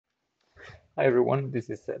Hi everyone, this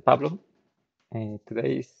is Pablo.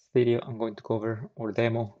 Today's video I'm going to cover or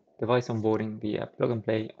demo device onboarding via plug and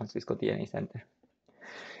play on Cisco DNA Center.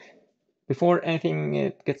 Before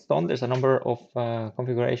anything gets done, there's a number of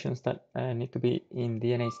configurations that need to be in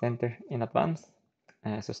DNA Center in advance.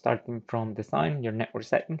 So starting from design, your network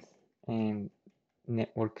settings, and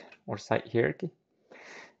network or site hierarchy.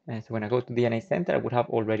 So when I go to DNA Center, I would have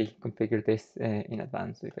already configured this in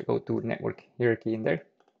advance. So if I go to network hierarchy in there,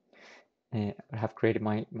 I have created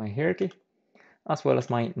my hierarchy, as well as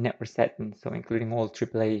my network settings, so including all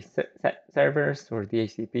AAA servers or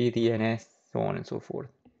DHCP, DNS, so on and so forth.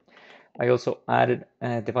 I also added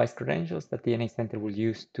device credentials that DNA Center will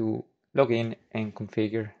use to log in and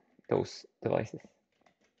configure those devices.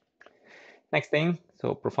 Next thing,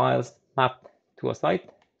 so profiles mapped to a site.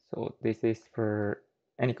 So this is for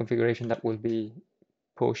any configuration that will be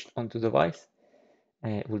pushed onto the device.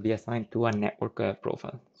 It will be assigned to a network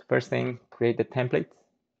profile. So first thing, create the templates.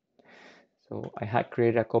 So I had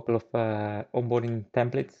created a couple of onboarding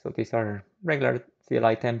templates. So these are regular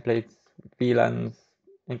CLI templates, VLANs,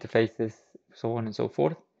 interfaces, so on and so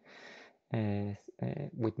forth,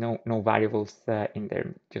 with no variables in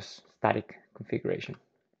there, just static configuration.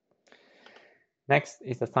 Next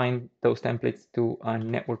is assign those templates to a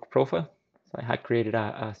network profile. So I had created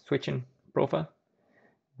a switching profile,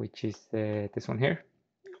 which is this one here.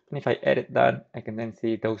 And if I edit that, I can then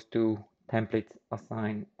see those two templates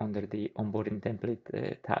assigned under the onboarding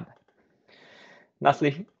template tab.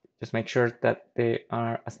 Lastly, just make sure that they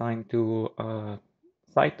are assigned to a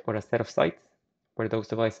site or a set of sites where those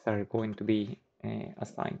devices are going to be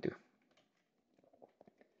assigned to.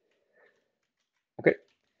 Okay.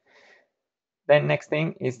 Then next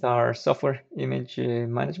thing is our software image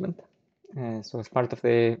management. So as part of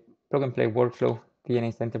the plug and play workflow,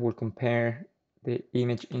 DNA Center will compare the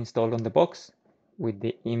image installed on the box with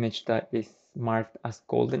the image that is marked as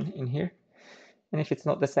golden in here. And if it's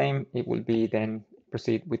not the same, it will be then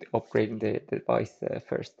proceed with upgrading the device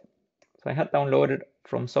first. So I had downloaded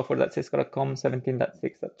from software.cisco.com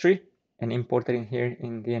 17.6.3 and imported in here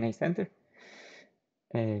in DNA Center.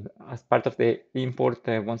 As part of the import,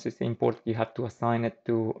 once it's import, you have to assign it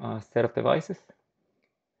to a set of devices,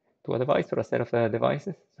 to a device or a set of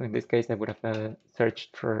devices. So in this case, I would have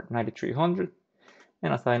searched for 9300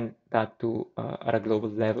 and assigned that to at a global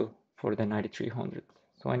level for the 9300.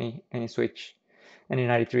 So any switch, any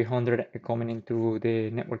 9300 coming into the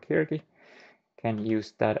network hierarchy can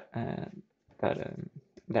use that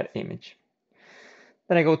that image.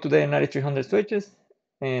 Then I go to the 9300 switches,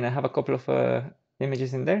 and I have a couple of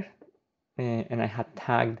images in there, and I had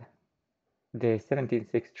tagged the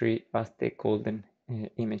 1763 as the golden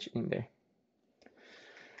image in there.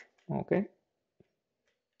 Okay.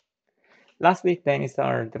 Lastly, then is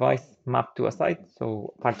our device mapped to a site.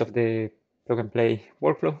 So part of the plug and play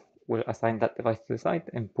workflow will assign that device to the site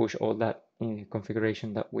and push all that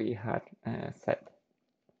configuration that we had set.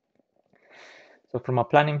 So from a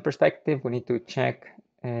planning perspective, we need to check,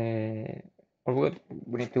 or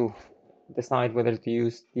we need to decide whether to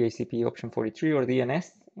use DHCP option 43 or DNS.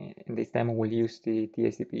 In this demo, we'll use the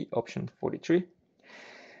DHCP option 43.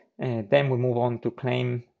 Then we move on to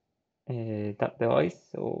claim that device.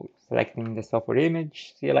 So selecting the software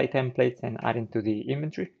image, CLI templates, and adding to the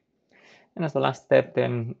inventory. And as the last step,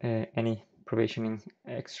 then any provisioning,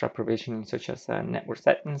 extra provisioning, such as network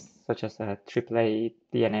settings, such as AAA,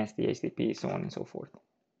 DNS, DHCP, so on and so forth.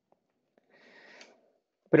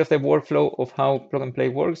 Bit of the workflow of how plug and play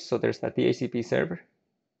works. So there's a DHCP server.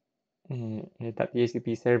 That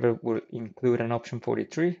DHCP server will include an option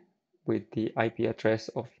 43 with the IP address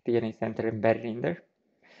of DNA Center embedded in there.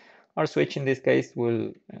 Our switch in this case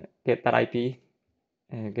will get that IP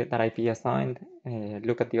assigned,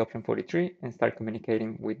 look at the option 43 and start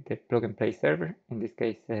communicating with the plug and play server, in this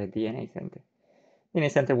case DNA Center. DNA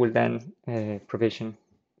Center will then provision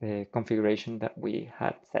the configuration that we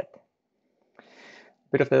had set.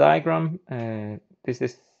 Bit of the diagram.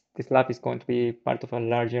 This lab is going to be part of a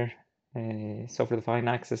larger software-defined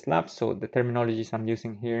access lab. So the terminologies I'm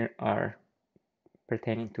using here are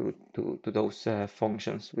pertaining to those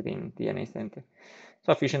functions within DNA Center.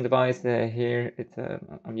 So a fusion device here,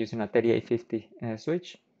 I'm using a 3850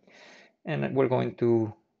 switch, and we're going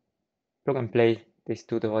to plug and play these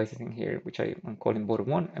two devices in here, which I'm calling border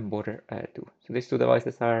 1 and border 2. So these two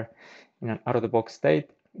devices are in an out-of-the-box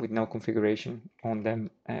state with no configuration on them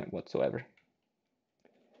whatsoever.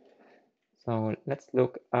 So let's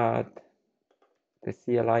look at the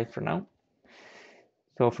CLI for now.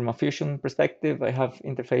 So from a Fusion perspective, I have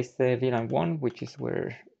interface VLAN 1, which is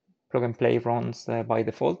where plug and play runs by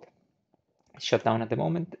default. shut down at the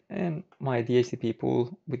moment, and my DHCP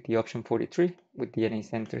pool with the option 43 with DNA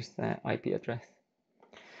Center's IP address.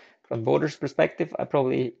 From borders perspective, I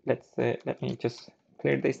probably let me just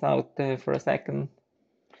clear this out for a second,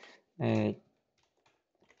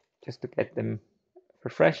 just to get them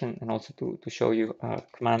refresh, and also to show you a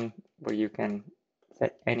command where you can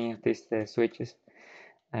set any of these switches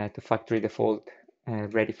to factory default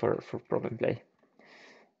ready for plug and play.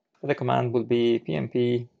 So the command will be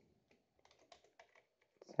PnP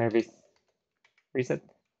service reset.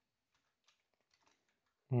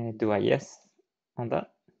 Do a yes on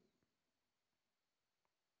that.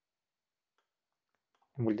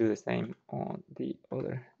 And we'll do the same on the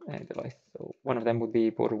other device. So one of them would be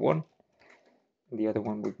border 1, and the other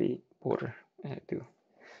one would be border 2. So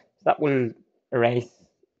that will erase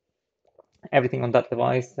everything on that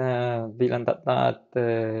device, VLAN.dat,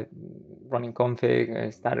 running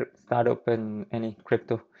config, startup, and any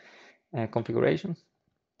crypto configurations,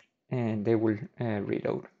 and they will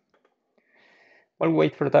reload. While we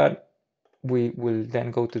wait for that, we will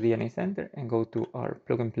then go to the DNA Center and go to our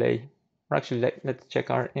plug and play. Or actually, let's check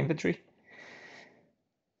our inventory.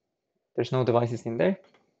 There's no devices in there.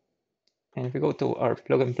 And if we go to our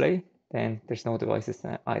plug and play, then there's no devices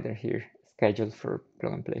either here scheduled for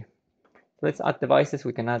plug and play. So let's add devices.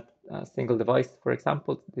 We can add a single device, for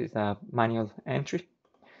example. This is a manual entry.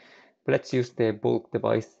 But let's use the bulk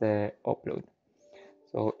device upload.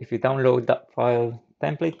 So if you download that file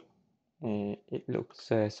template, it looks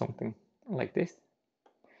something like this,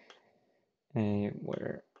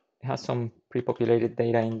 where it has some pre-populated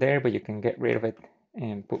data in there, but you can get rid of it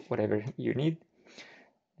and put whatever you need,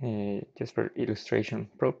 just for illustration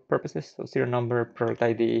purposes. So serial number, product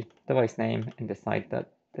ID, device name, and the site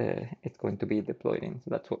that it's going to be deployed in.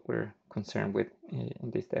 So that's what we're concerned with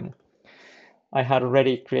in this demo. I had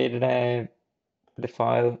already created the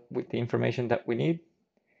file with the information that we need.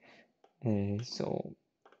 So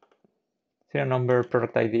serial number,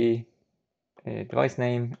 product ID, device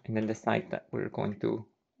name, and then the site that we're going to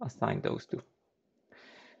assign those to.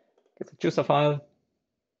 Okay, so choose a file,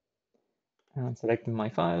 and selecting my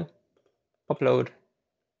file, upload,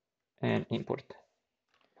 and import.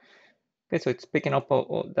 Okay, so it's picking up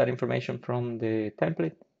all that information from the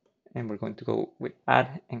template, and we're going to go with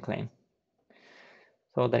add and claim.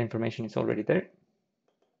 So that information is already there.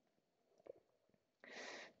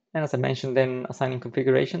 And as I mentioned, then assigning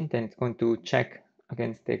configuration, then it's going to check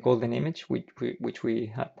against the golden image, which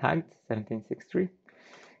we have tagged 1763.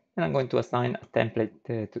 And I'm going to assign a template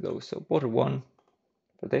to those. So border 1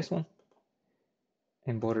 for this one,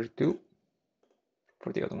 and border 2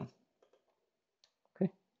 for the other one.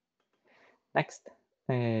 Okay. Next,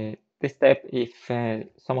 this step, if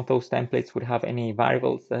some of those templates would have any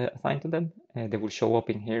variables assigned to them, they will show up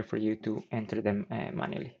in here for you to enter them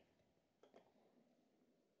manually.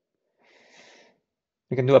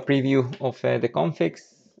 You can do a preview of the configs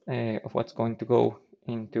of what's going to go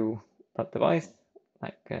into that device,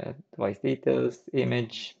 like device details,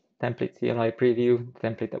 image, template CLI preview,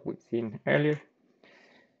 template that we've seen earlier,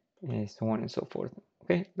 so on and so forth.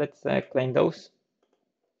 Okay, let's claim those.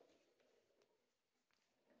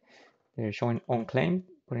 They're showing unclaimed,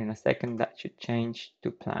 but in a second that should change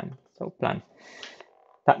to plan. So plan.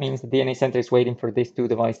 That means the DNA Center is waiting for these two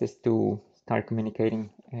devices to start communicating,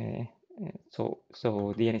 so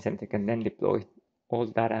DNA Center can then deploy all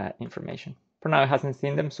that information. For now, it hasn't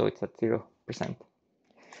seen them, so it's at 0%.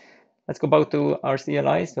 Let's go back to our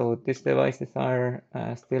CLI. So these devices are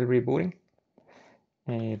still rebooting,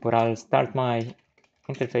 but I'll start my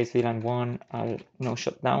interface VLAN 1. I'll no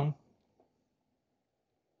shut down.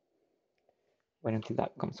 Wait until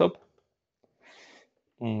that comes up.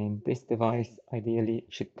 And this device ideally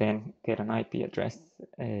should then get an IP address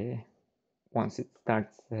once it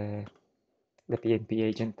starts, the PnP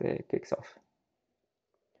agent kicks off.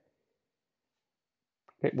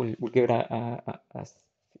 Okay, we'll give it a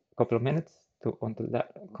couple of minutes until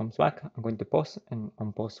that comes back. I'm going to pause and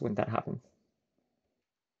unpause when that happens.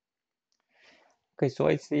 Okay, so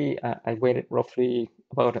I see I waited roughly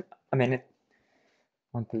about a minute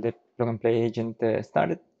until the plug and play agent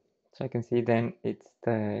started. So I can see then it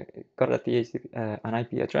got an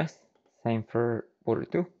IP address, same for border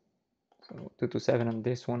 2. So 227 on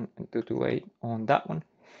this one and 228 on that one.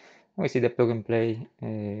 We see the plug and play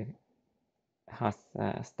has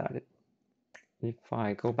started. If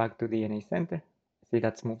I go back to the DNA Center, see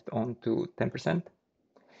that's moved on to 10%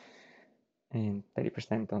 and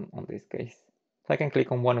 30% on this case. So I can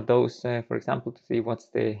click on one of those, for example, to see what's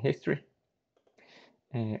the history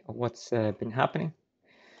of what's been happening.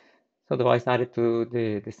 So device added to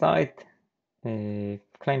the site,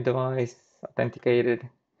 claim device, authenticated,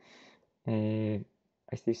 I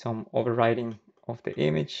see some overriding of the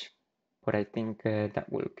image, but I think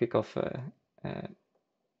that will kick off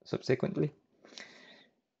subsequently.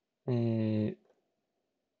 We'll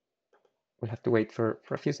have to wait for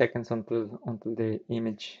a few seconds until the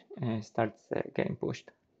image starts getting pushed.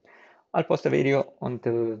 I'll pause the video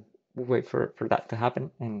until we wait for that to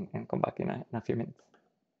happen and come back in a few minutes.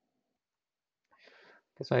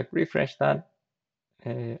 Okay, so I've refreshed that.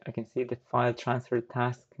 I can see the file transfer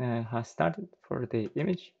task has started for the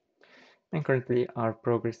image, and currently our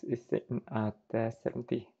progress is sitting at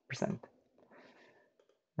 70%.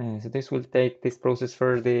 So this process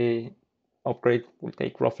for the upgrade will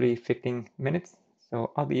take roughly 15 minutes.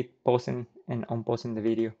 So I'll be pausing and unpausing the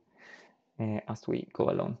video as we go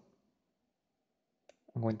along.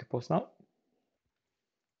 I'm going to pause now.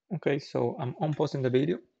 Okay, so I'm unpausing the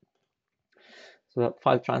video. So that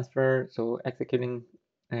file transfer, so executing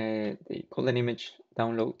the golden image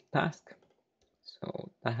download task.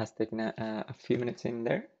 So that has taken a few minutes in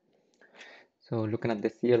there. So looking at the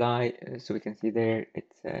CLI, so we can see there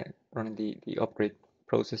it's running the upgrade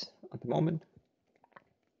process at the moment.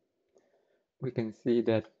 We can see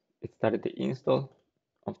that it started the install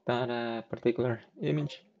of that particular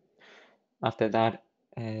image. After that,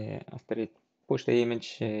 after it pushed the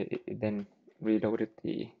image, it then reloaded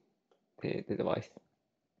the device.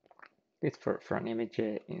 It's for an image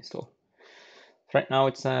install. Right now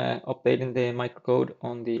it's updating the microcode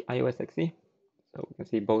on the iOS XE. So we can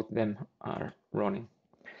see both of them are running.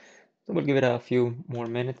 So we'll give it a few more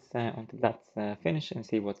minutes until that's finished and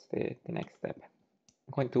see what's the next step.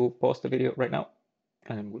 I'm going to pause the video right now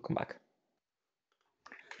and we'll come back.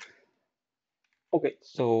 Okay,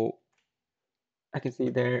 so I can see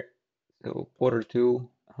there, so border 2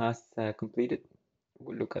 has completed.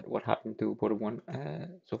 We'll look at what happened to border 1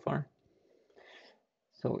 so far.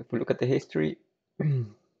 So if we look at the history, we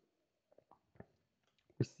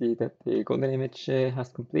see that the golden image has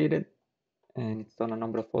completed, and it's done a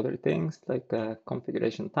number of other things like a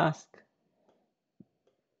configuration task,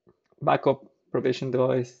 backup, provision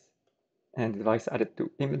device, and device added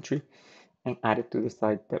to inventory and added to the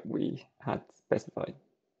site that we had specified.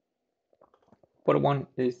 Border 1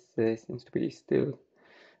 seems to be still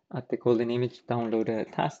at the golden image download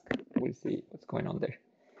task. We'll see what's going on there.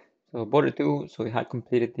 So border 2, so we had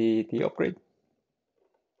completed the upgrade,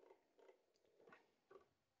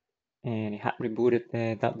 and it had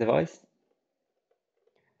rebooted that device.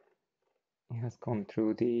 It has gone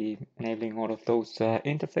through the enabling all of those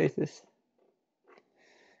interfaces.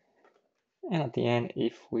 And at the end,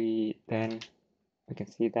 if we can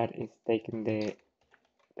see that it's taking the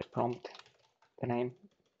prompt, the name.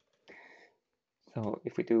 So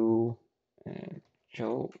if we do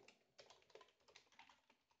show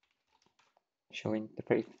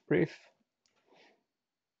interface brief,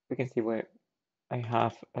 we can see where I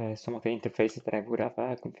have some of the interfaces that I would have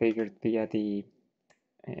configured via the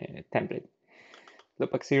template.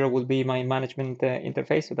 Loopback 0 will be my management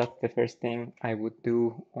interface, so that's the first thing I would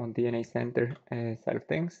do on DNA Center side of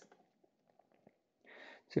things.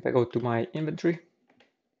 So if I go to my inventory,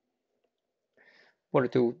 border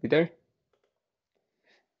 2 will be there.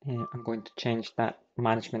 And I'm going to change that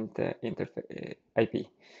management interface IP.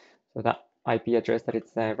 So that IP address that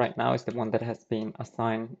it's right now is the one that has been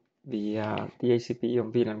assigned via DHCP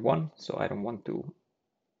on VLAN 1. So I don't want to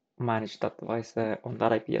manage that device on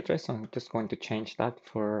that IP address. So I'm just going to change that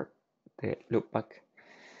for the loopback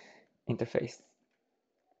interface.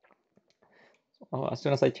 So as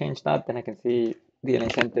soon as I change that, then I can see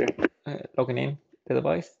DNA Center logging in the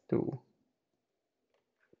device to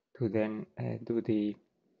then do the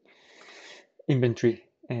inventory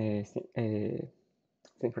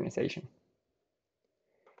synchronization.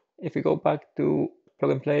 If we go back to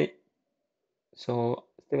plug and play, so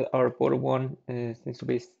still our border 1 seems to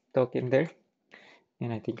be stuck in there,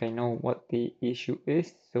 and I think I know what the issue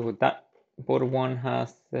is. So that border 1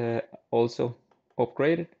 has also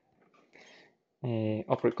upgraded,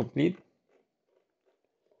 upgrade complete,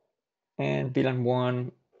 and VLAN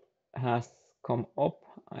 1 has come up.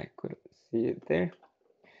 I could see it there.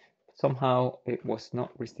 Somehow it was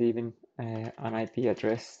not receiving an IP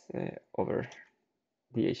address over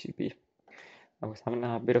DHCP. I was having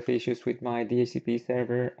a bit of issues with my DHCP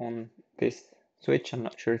server on this switch. I'm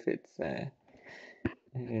not sure if it's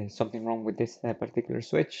something wrong with this particular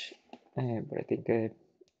switch, but I think the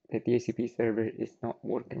DHCP server is not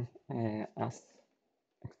working as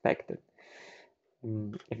expected.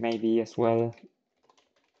 It may be as well,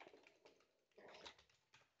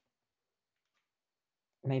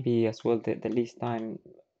 the least time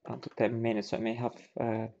down to 10 minutes. So I may have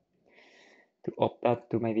to up that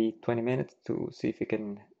to maybe 20 minutes to see if we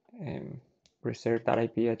can reserve that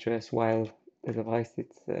IP address while the device is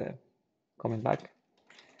coming back.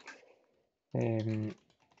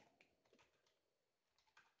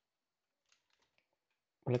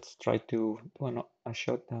 Let's try to do a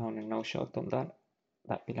shutdown and no shut on that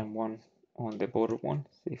VLAN 1 on the border 1,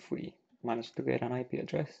 see if we manage to get an IP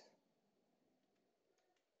address.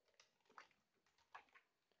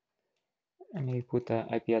 And maybe put the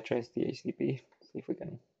IP address DHCP, see if we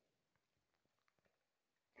can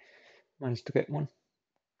manage to get one.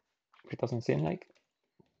 It doesn't seem like.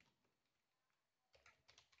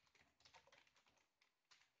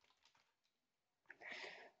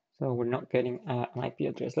 So we're not getting an IP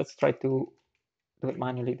address. Let's try to do it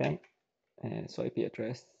manually then. So IP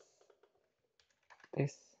address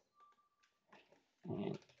this.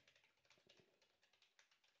 And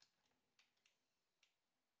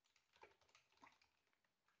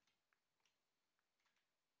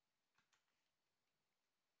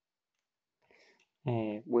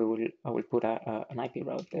I will put an IP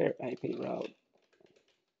route there, IP route.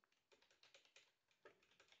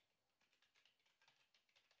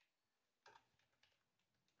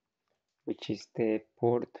 Which is the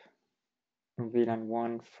port VLAN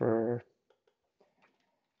 1 for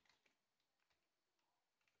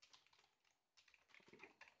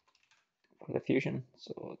the fusion,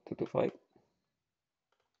 so 225.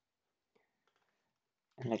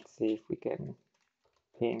 And let's see if we can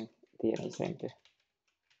ping DNA Center.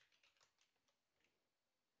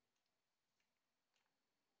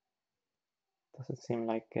 Doesn't seem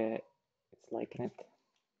like it's liking it.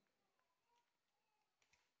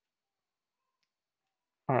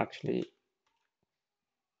 Or actually,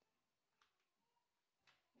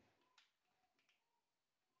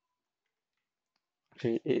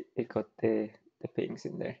 it got the pings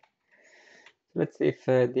in there. So let's see if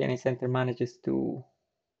DNA Center manages to,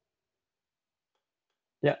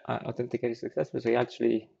 yeah, authenticate successfully. So we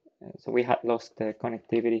actually, so we had lost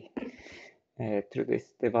connectivity through this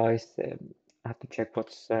device. I have to check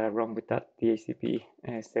what's wrong with that DHCP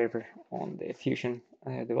server on the Fusion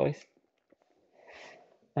device.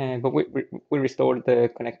 But we restored the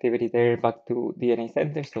connectivity there back to DNA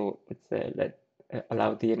Center. So let's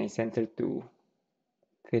allow DNA Center to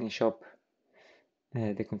finish up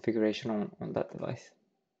the configuration on that device.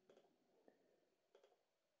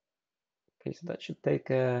 Okay, so that should take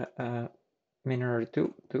a minute or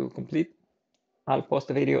two to complete. I'll pause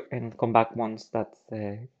the video and come back once that's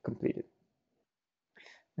completed.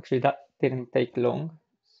 Actually, that didn't take long.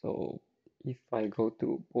 So if I go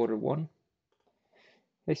to border 1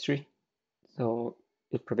 history, so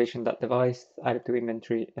it provisioned that device, added to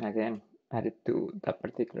inventory, and again added to that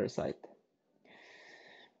particular site.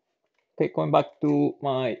 Okay, going back to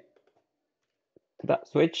that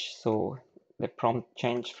switch, so the prompt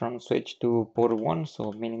changed from switch to border 1,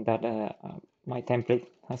 so meaning that my template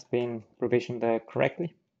has been provisioned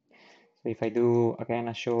correctly. So if I do again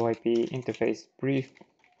a show IP interface brief,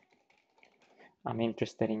 I'm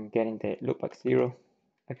interested in getting the loopback 0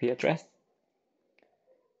 IP address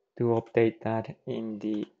to update that in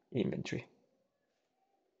the inventory.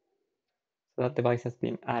 So that device has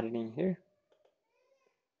been added in here.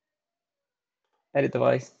 Edit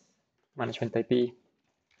device, management IP,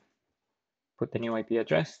 put the new IP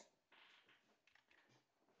address,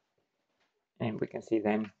 and we can see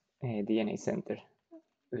then DNA Center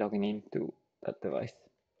logging into that device.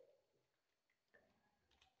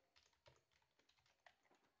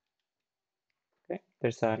 Okay,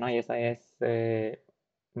 there's an ISIS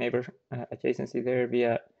neighbor adjacency there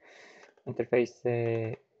via interface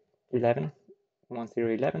 11,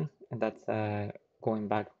 1011, and that's going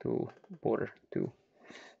back to border 2.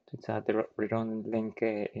 So it's the redundant link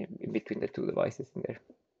in between the two devices in there.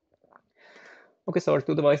 Okay, so our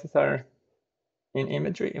two devices are in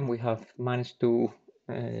inventory, and we have managed to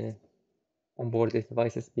onboard these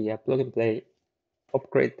devices via plug and play,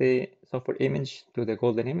 upgrade the software image to the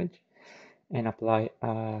golden image, and apply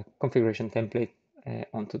a configuration template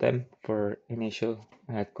onto them for initial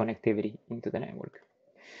connectivity into the network.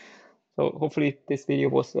 So hopefully this video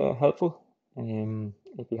was helpful.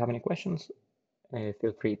 If you have any questions,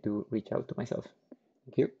 feel free to reach out to myself.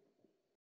 Thank you.